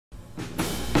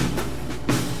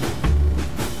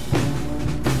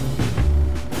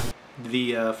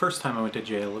The first time I went to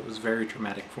jail, it was very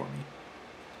traumatic for me.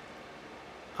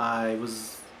 I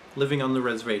was living on the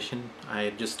reservation. I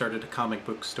had just started a comic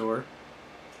book store.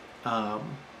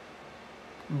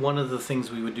 One of the things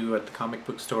we would do at the comic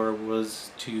book store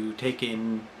was to take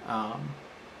in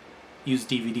used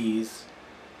DVDs,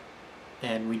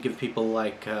 and we'd give people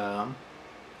like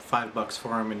 $5 for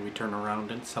them, and we'd turn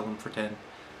around and sell them for 10.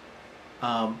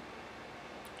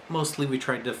 Mostly we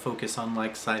tried to focus on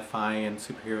like sci-fi and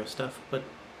superhero stuff, but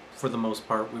for the most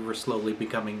part we were slowly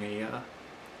becoming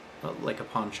like a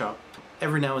pawn shop.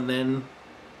 Every now and then,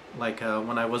 like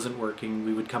when I wasn't working,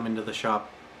 we would come into the shop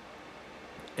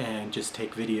and just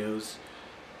take videos,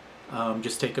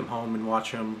 just take them home and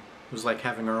watch them. It was like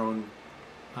having our own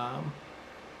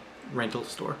rental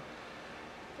store.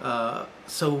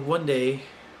 So one day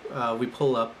we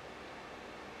pull up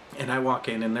and I walk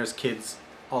in and there's kids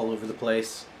all over the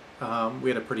place. We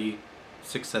had a pretty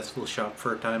successful shop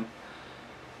for a time,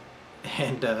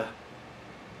 and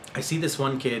I see this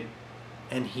one kid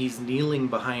and he's kneeling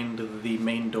behind the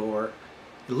main door.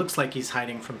 It looks like he's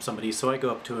hiding from somebody, so I go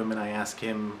up to him and I ask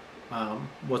him,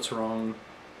 what's wrong?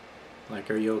 Like,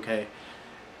 are you okay?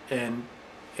 And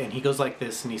he goes like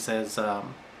this and he says,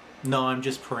 no, I'm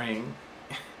just praying.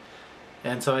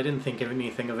 And so I didn't think of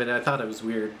anything of it. I thought it was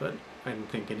weird, but I didn't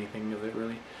think anything of it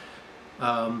really.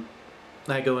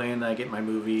 I go in, I get my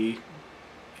movie,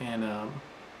 and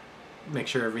make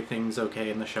sure everything's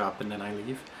okay in the shop, and then I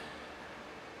leave.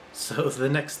 So the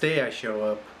next day I show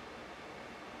up,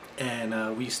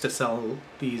 and we used to sell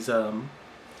these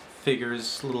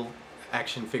figures, little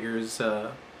action figures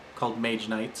called Mage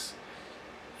Knights,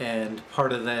 and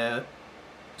part of the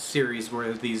series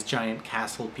were these giant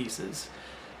castle pieces.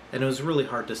 And it was really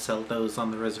hard to sell those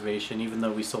on the reservation, even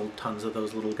though we sold tons of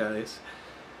those little guys.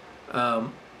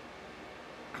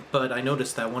 But I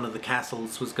noticed that one of the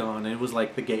castles was gone, and it was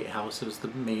like the gatehouse. It was the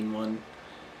main one.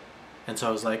 And so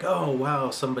I was like, oh wow,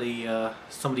 somebody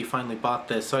finally bought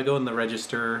this. So I go in the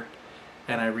register,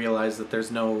 and I realize that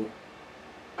there's no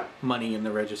money in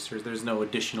the register. There's no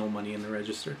additional money in the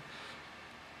register.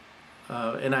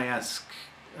 And I ask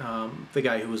the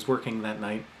guy who was working that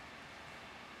night,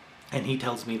 and he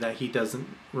tells me that he doesn't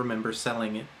remember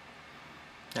selling it.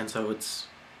 And so it's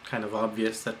kind of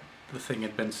obvious that the thing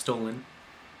had been stolen.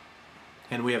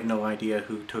 And we have no idea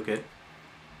who took it.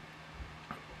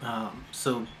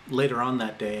 So later on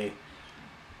that day,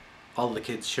 all the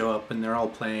kids show up and they're all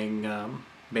playing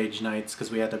Mage Knights,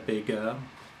 because we had a big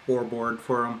war board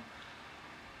for them.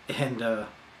 And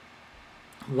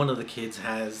one of the kids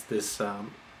has this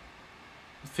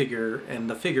figure, and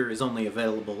the figure is only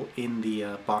available in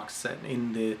the box set,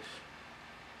 in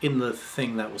the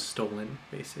thing that was stolen,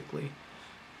 basically.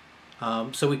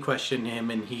 So we question him,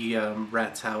 and he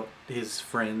rats out his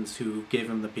friends who gave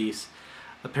him the piece.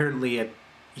 Apparently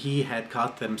he had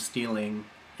caught them stealing,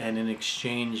 and in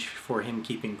exchange for him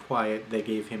keeping quiet, they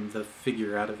gave him the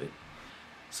figure out of it.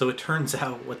 So it turns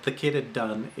out what the kid had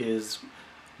done is,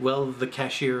 while the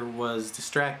cashier was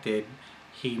distracted,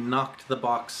 he knocked the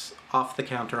box off the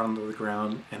counter onto the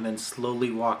ground and then slowly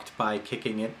walked by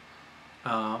kicking it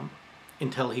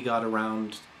until he got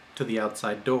around to the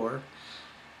outside door.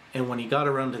 And when he got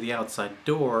around to the outside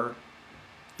door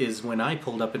is when I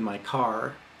pulled up in my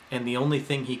car, and the only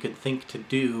thing he could think to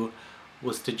do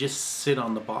was to just sit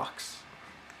on the box.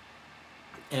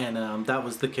 And that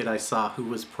was the kid I saw who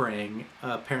was praying.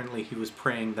 Apparently he was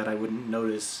praying that I wouldn't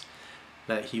notice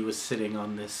that he was sitting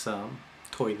on this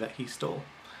toy that he stole.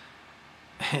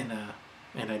 And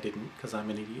I didn't, because I'm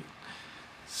an idiot.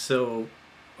 So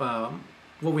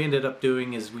what we ended up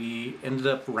doing is we ended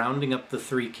up rounding up the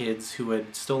 3 kids who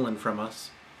had stolen from us,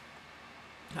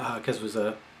 because it was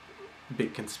a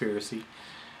big conspiracy.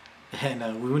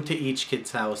 And we went to each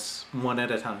kid's house one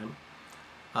at a time.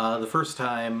 The first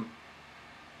time,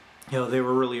 you know, they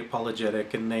were really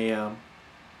apologetic, and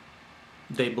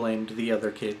they blamed the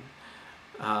other kid.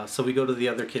 So we go to the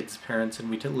other kid's parents and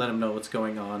we let them know what's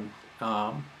going on.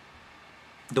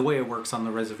 The way it works on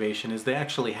the reservation is they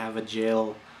actually have a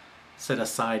jail set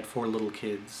aside for little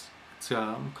kids. It's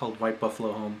called White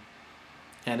Buffalo Home,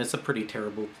 and it's a pretty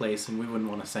terrible place, and we wouldn't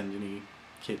want to send any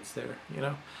kids there, you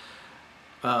know.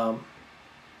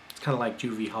 It's kind of like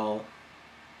juvie hall.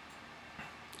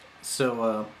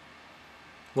 So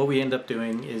what we end up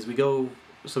doing is we go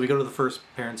to the first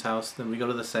parent's house, then we go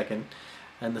to the second,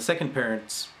 and the second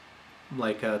parent's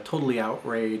like totally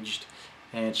outraged,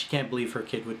 and she can't believe her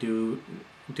kid would do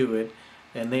it,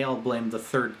 and they all blame the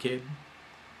third kid.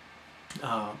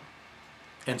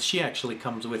 And she actually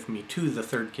comes with me to the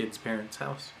third kid's parents'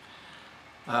 house.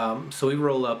 So we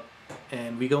roll up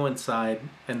and we go inside,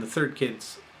 and the third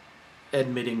kid's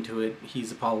admitting to it.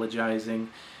 He's apologizing,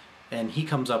 and he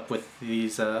comes up with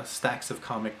these stacks of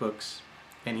comic books,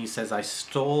 and he says, I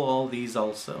stole all these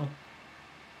also.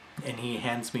 And he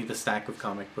hands me the stack of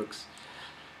comic books,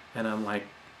 and I'm like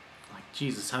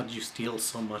Jesus, how did you steal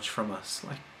so much from us?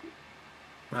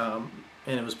 And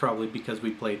it was probably because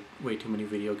we played way too many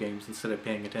video games instead of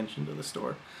paying attention to the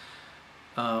store.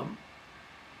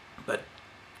 But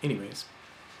anyways,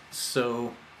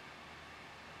 so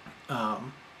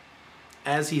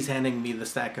as he's handing me the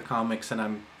stack of comics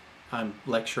and I'm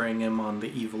lecturing him on the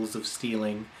evils of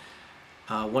stealing,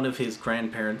 one of his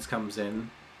grandparents comes in,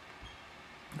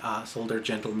 this older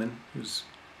gentleman who's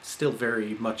still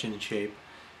very much in shape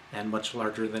and much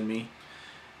larger than me.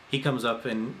 He comes up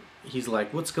and he's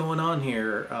like, what's going on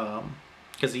here?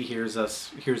 Because he hears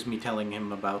me telling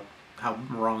him about how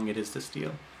wrong it is to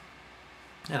steal.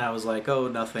 And I was like, oh,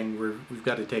 nothing, we've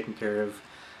got it taken care of.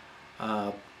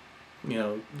 You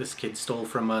know, this kid stole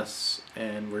from us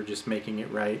and we're just making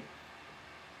it right.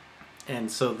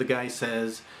 And so the guy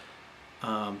says,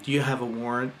 do you have a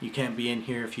warrant? You can't be in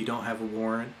here if you don't have a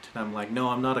warrant. And I'm like, no,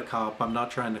 I'm not a cop. I'm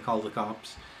not trying to call the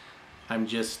cops. I'm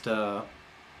just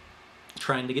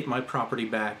trying to get my property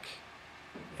back,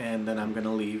 and then I'm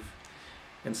gonna leave.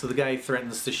 And so the guy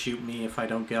threatens to shoot me if I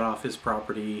don't get off his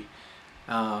property.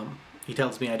 He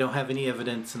tells me I don't have any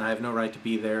evidence and I have no right to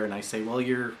be there. And I say, well,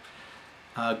 your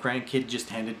grandkid just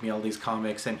handed me all these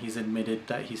comics and he's admitted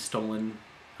that he stole them.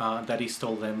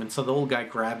 And so the old guy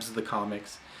grabs the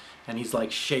comics and he's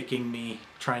like shaking me,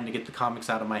 trying to get the comics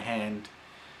out of my hand.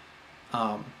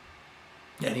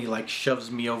 And he like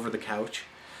shoves me over the couch.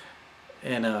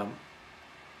 And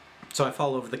so I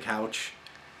fall over the couch.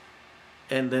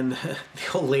 And then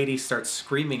the old lady starts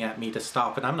screaming at me to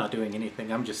stop, and I'm not doing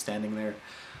anything. I'm just standing there,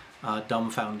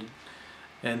 dumbfounded.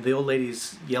 And the old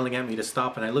lady's yelling at me to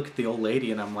stop, and I look at the old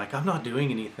lady and I'm like, I'm not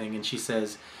doing anything. And she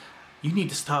says, you need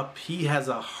to stop. He has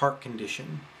a heart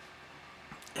condition.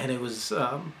 And it was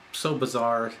so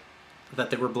bizarre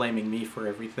that they were blaming me for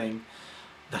everything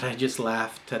that I just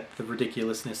laughed at the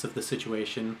ridiculousness of the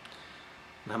situation.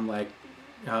 And I'm like,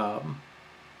 you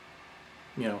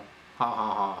know, ha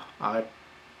ha ha, I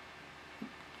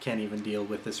can't even deal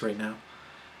with this right now.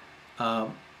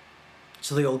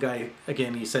 So the old guy,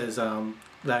 again, he says that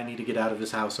I need to get out of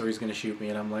his house or he's going to shoot me.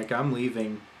 And I'm like, I'm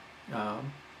leaving.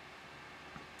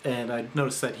 And I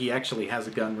noticed that he actually has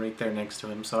a gun right there next to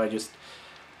him. So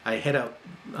I head out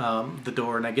the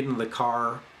door and I get into the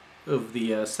car of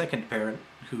the second parent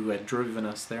who had driven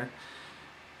us there.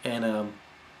 And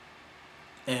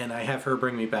I have her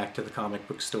bring me back to the comic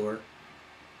book store.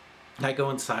 I go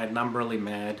inside and I'm really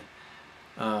mad.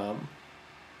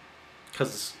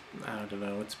 Because, I don't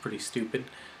know, it's pretty stupid.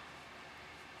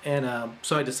 And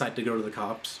so I decide to go to the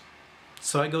cops.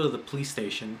 So I go to the police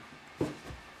station.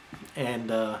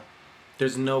 And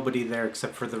there's nobody there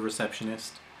except for the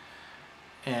receptionist.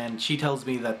 And she tells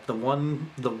me that the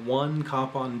one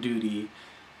cop on duty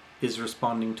is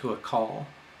responding to a call.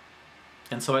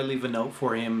 And so I leave a note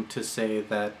for him to say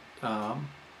that,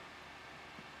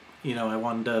 you know, I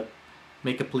wanted to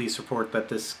make a police report that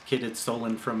this kid had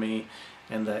stolen from me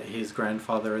and that his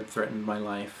grandfather had threatened my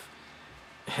life.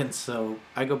 And so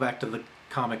I go back to the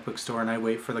comic book store and I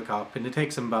wait for the cop, and it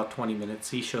takes him about 20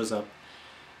 minutes. He shows up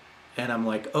and I'm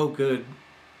like, oh, good.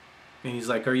 And he's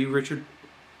like, are you Richard?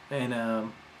 And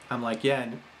I'm like, yeah,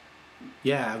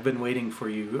 I've been waiting for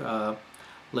you.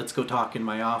 Let's go talk in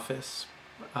my office.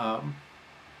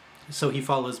 So he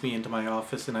follows me into my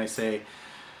office, and I say,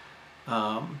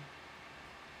 well,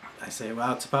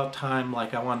 it's about time.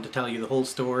 Like, I wanted to tell you the whole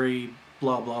story,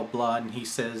 blah, blah, blah. And he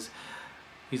says,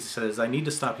 I need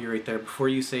to stop you right there. Before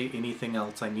you say anything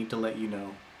else, I need to let you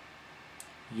know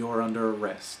you're under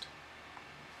arrest.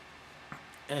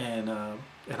 And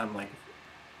I'm like,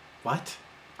 what?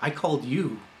 I called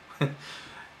you.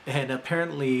 And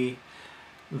apparently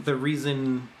the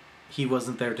reason he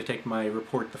wasn't there to take my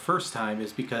report the first time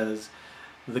is because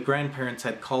the grandparents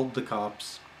had called the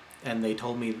cops, and they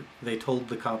told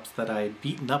the cops that I had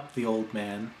beaten up the old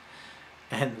man,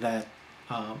 and that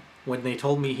when they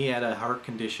told me he had a heart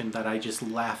condition, that I just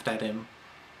laughed at him,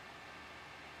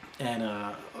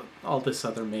 and all this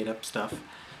other made up stuff.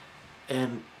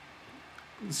 And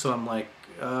so I'm like,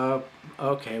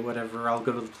 okay, whatever, I'll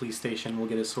go to the police station, we'll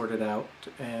get it sorted out,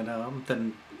 and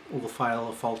then we'll file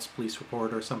a false police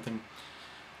report or something.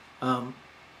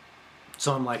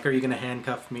 So I'm like, are you going to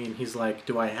handcuff me? And he's like,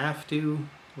 do I have to?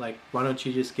 Like, why don't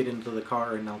you just get into the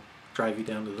car and I'll drive you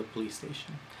down to the police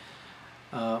station.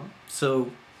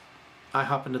 So I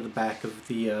hop into the back of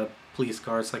the police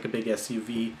car. It's like a big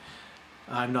SUV.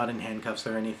 I'm not in handcuffs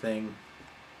or anything.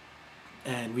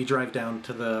 And we drive down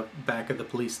to the back of the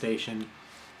police station,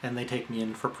 and they take me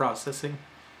in for processing.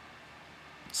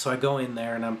 So I go in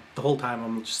there, and the whole time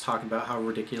I'm just talking about how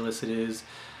ridiculous it is,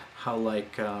 how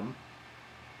like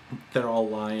they're all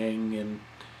lying, and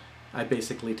I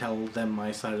basically tell them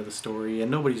my side of the story,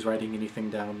 and nobody's writing anything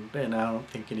down, and I don't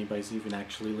think anybody's even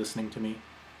actually listening to me.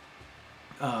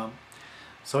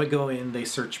 So I go in, they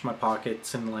search my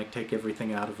pockets and like take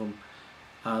everything out of them.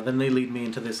 Then they lead me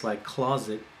into this like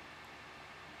closet,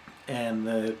 and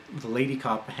the lady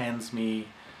cop hands me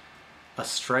a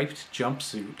striped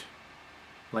jumpsuit,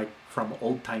 like from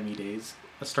old-timey days,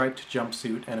 a striped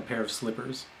jumpsuit and a pair of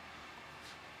slippers.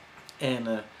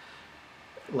 And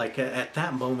like at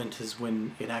that moment is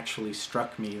when it actually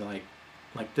struck me, like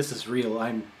this is real.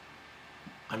 I'm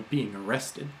being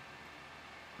arrested,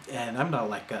 and I'm not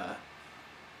like a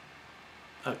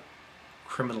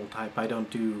criminal type. I don't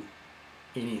do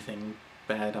anything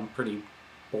bad. I'm pretty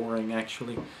boring,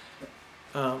 actually.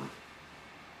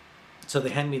 So they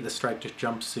hand me the striped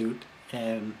jumpsuit,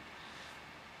 and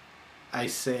I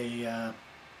say,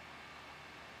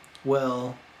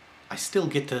 well, I still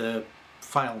get to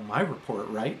file my report,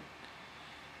 right?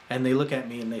 And they look at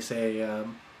me and they say,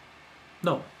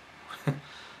 no.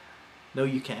 No,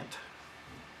 you can't.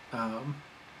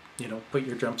 You know, put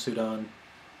your jumpsuit on.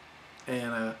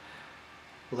 And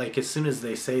like as soon as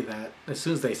they say that, as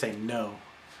soon as they say no,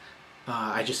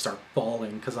 I just start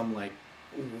bawling, because I'm like,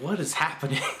 what is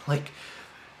happening? Like,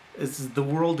 is the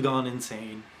world gone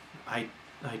insane? I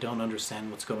don't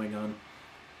understand what's going on.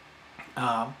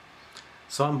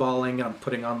 So I'm bawling, and I'm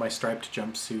putting on my striped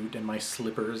jumpsuit and my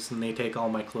slippers, and they take all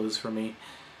my clothes from me.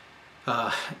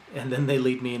 And then they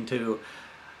lead me into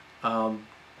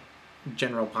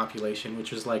general population,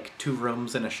 which is like 2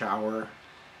 rooms and a shower,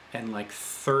 and like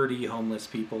 30 homeless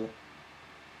people.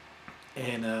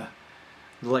 And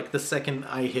like the second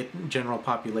I hit general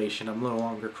population, I'm no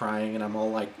longer crying, and I'm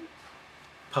all like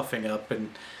puffing up,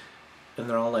 and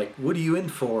they're all like, what are you in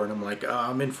for? And I'm like,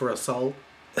 I'm in for assault.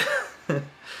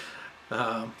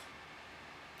 Yeah,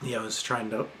 I was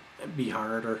trying to be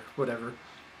hard or whatever.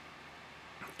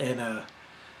 And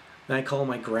I call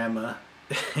my grandma,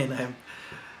 and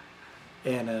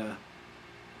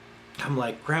I'm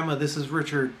like, Grandma, this is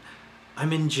Richard.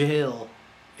 I'm in jail.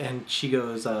 And she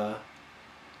goes,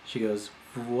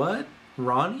 what?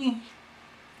 Ronnie?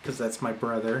 Because that's my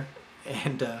brother.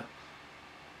 And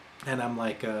I'm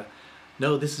like,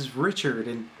 no, this is Richard.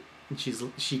 And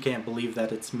she can't believe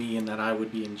that it's me and that I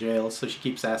would be in jail. So she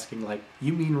keeps asking, like,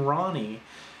 you mean Ronnie?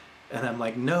 And I'm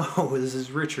like, no, this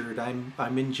is Richard.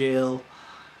 I'm in jail.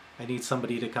 I need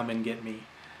somebody to come and get me.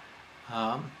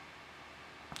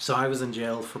 So I was in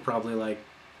jail for probably like,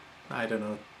 I don't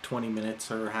know, 20 minutes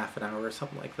or half an hour or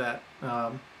something like that.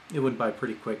 It went by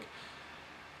pretty quick.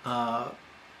 And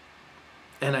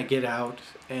I get out,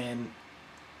 and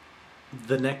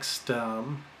the next,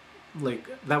 like,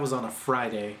 that was on a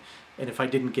Friday, and if I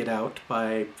didn't get out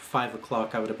by 5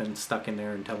 o'clock, I would have been stuck in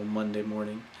there until Monday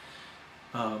morning.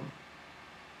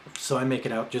 So I make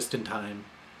it out just in time.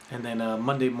 And then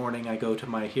Monday morning I go to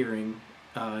my hearing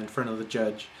in front of the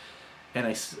judge, and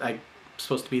I'm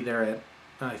supposed to be there at,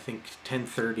 I think,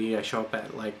 10:30. I show up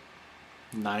at like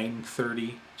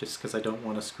 9:30 just because I don't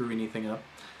want to screw anything up.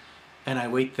 And I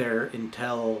wait there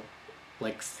until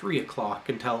like 3 o'clock,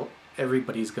 until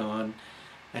everybody's gone.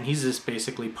 And he's just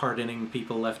basically pardoning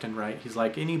people left and right. He's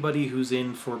like, anybody who's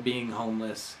in for being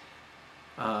homeless,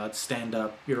 stand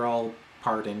up. You're all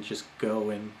pardoned. Just go,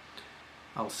 and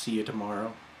I'll see you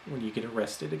tomorrow when you get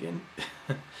arrested again.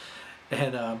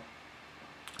 And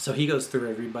so he goes through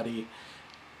everybody.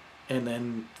 And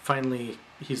then finally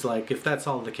he's like, if that's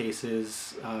all the case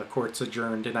is, court's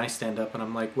adjourned. And I stand up and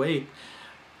I'm like, wait,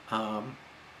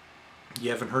 you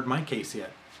haven't heard my case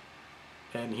yet.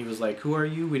 And he was like, who are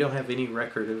you? We don't have any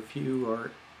record of you,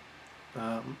 or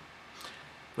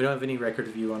we don't have any record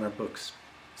of you on our books.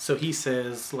 So he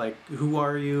says, like, who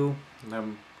are you?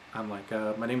 And I'm like,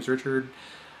 my name's Richard,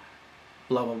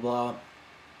 blah, blah, blah.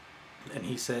 And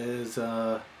he says,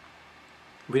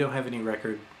 we don't have any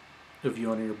record of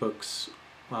you on your books.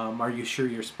 Are you sure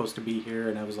you're supposed to be here?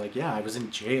 And I was like, yeah, I was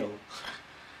in jail.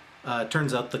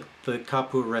 Turns out the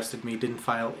cop who arrested me didn't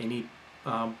file any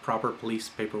proper police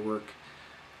paperwork.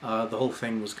 The whole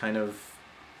thing was kind of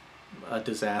a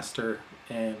disaster,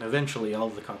 and eventually all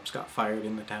of the cops got fired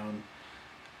in the town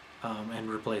and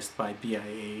replaced by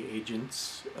BIA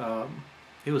agents.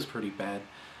 It was pretty bad.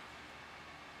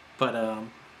 But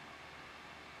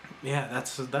yeah,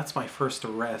 that's my first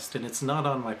arrest, and it's not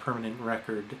on my permanent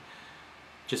record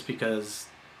just because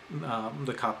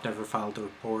the cop never filed a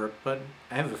report. But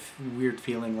I have a weird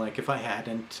feeling like if I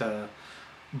hadn't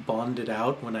bonded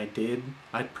out when I did,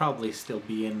 I'd probably still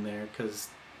be in there, because,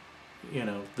 you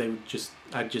know,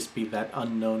 I'd just be that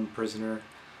unknown prisoner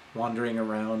wandering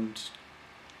around,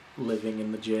 living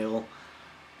in the jail,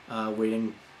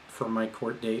 waiting for my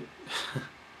court date.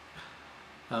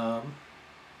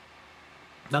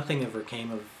 Nothing ever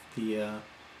came of the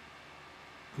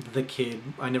kid.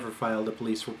 I never filed a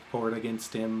police report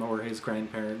against him or his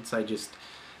grandparents. I just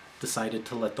decided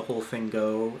to let the whole thing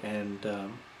go and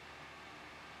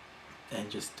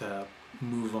just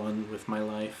move on with my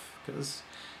life, because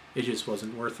it just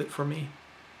wasn't worth it for me.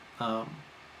 But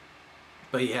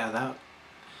yeah,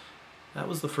 that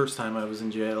was the first time I was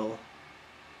in jail.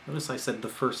 Notice I said the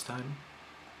first time.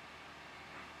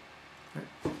 All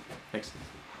right. Thanks.